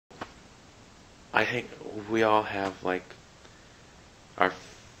I think we all have like our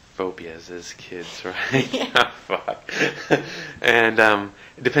phobias as kids, right? Yeah. Oh, fuck. And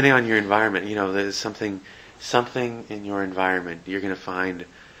depending on your environment, you know, there's something in your environment you're gonna find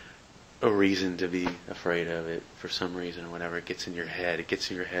a reason to be afraid of it for some reason or whatever. It gets in your head. It gets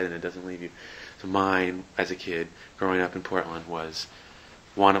in your head and it doesn't leave you. So mine, as a kid, growing up in Portland, was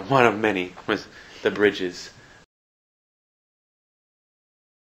one of many was the bridges.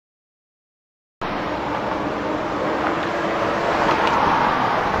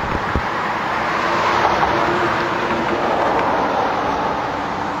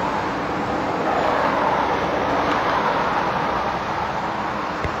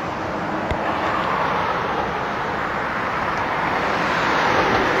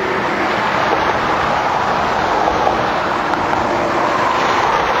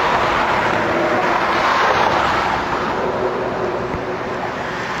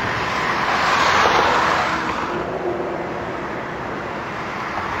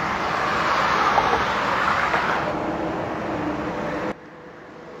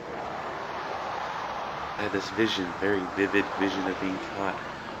 I had this vision, very vivid vision of being caught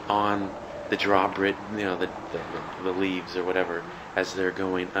on the drawbridge, you know, the leaves or whatever, as they're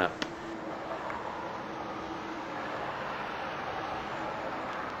going up.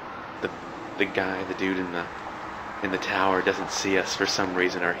 The guy, the dude in the tower doesn't see us for some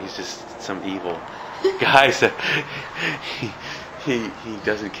reason, or he's just some evil guy. So he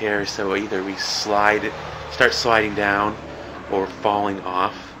doesn't care. So either we start sliding down, or falling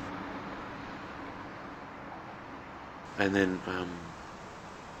off. And then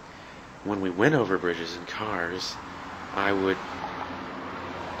when we went over bridges in cars, I would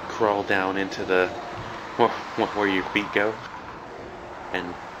crawl down into the where your feet go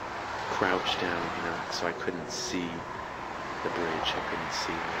and crouch down, you know, so I couldn't see the bridge. I couldn't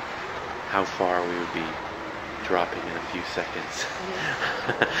see how far we would be dropping in a few seconds.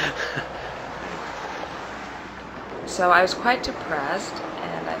 So I was quite depressed,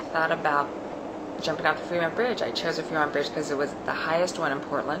 and I thought about jumping off the Fremont Bridge. I chose the Fremont Bridge because it was the highest one in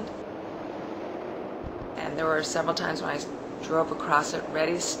Portland. And there were several times when I drove across it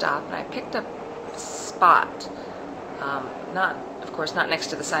ready to stop, and I picked a spot, of course not next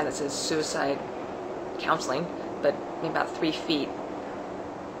to the sign that says suicide counseling, but maybe about 3 feet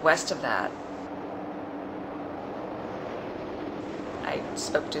west of that. I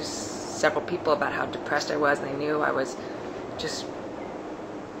spoke to several people about how depressed I was, and they knew I was just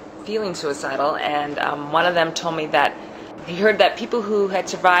feeling suicidal, and one of them told me that he heard that people who had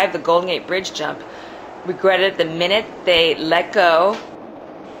survived the Golden Gate Bridge jump regretted the minute they let go,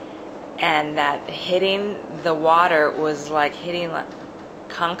 and that hitting the water was like hitting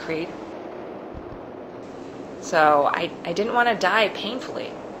concrete. So I didn't want to die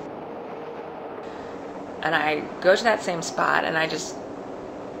painfully. And I go to that same spot, and I just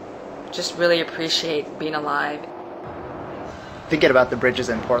really appreciate being alive. Thinking about the bridges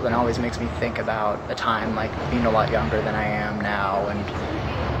in Portland always makes me think about a time like being a lot younger than I am now, and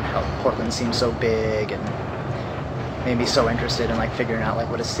how Portland seems so big, and made me so interested in like figuring out like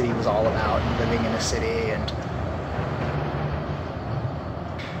what a city was all about and living in a city. And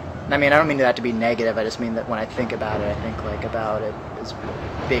I mean, I don't mean that to be negative. I just mean that when I think about it, I think like about it as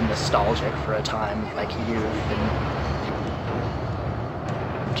being nostalgic for a time like youth and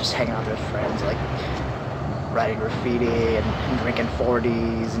just hanging out with friends, like writing graffiti and drinking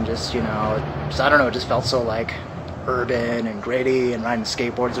 40s, and just, you know, I don't know, it just felt so like urban and gritty, and riding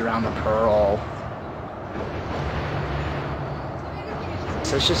skateboards around the Pearl.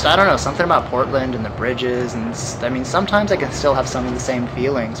 So it's just, I don't know, something about Portland and the bridges, and I mean, sometimes I can still have some of the same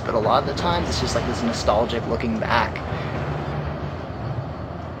feelings, but a lot of the times it's just like this nostalgic looking back.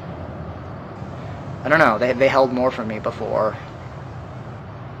 I don't know, they held more for me before.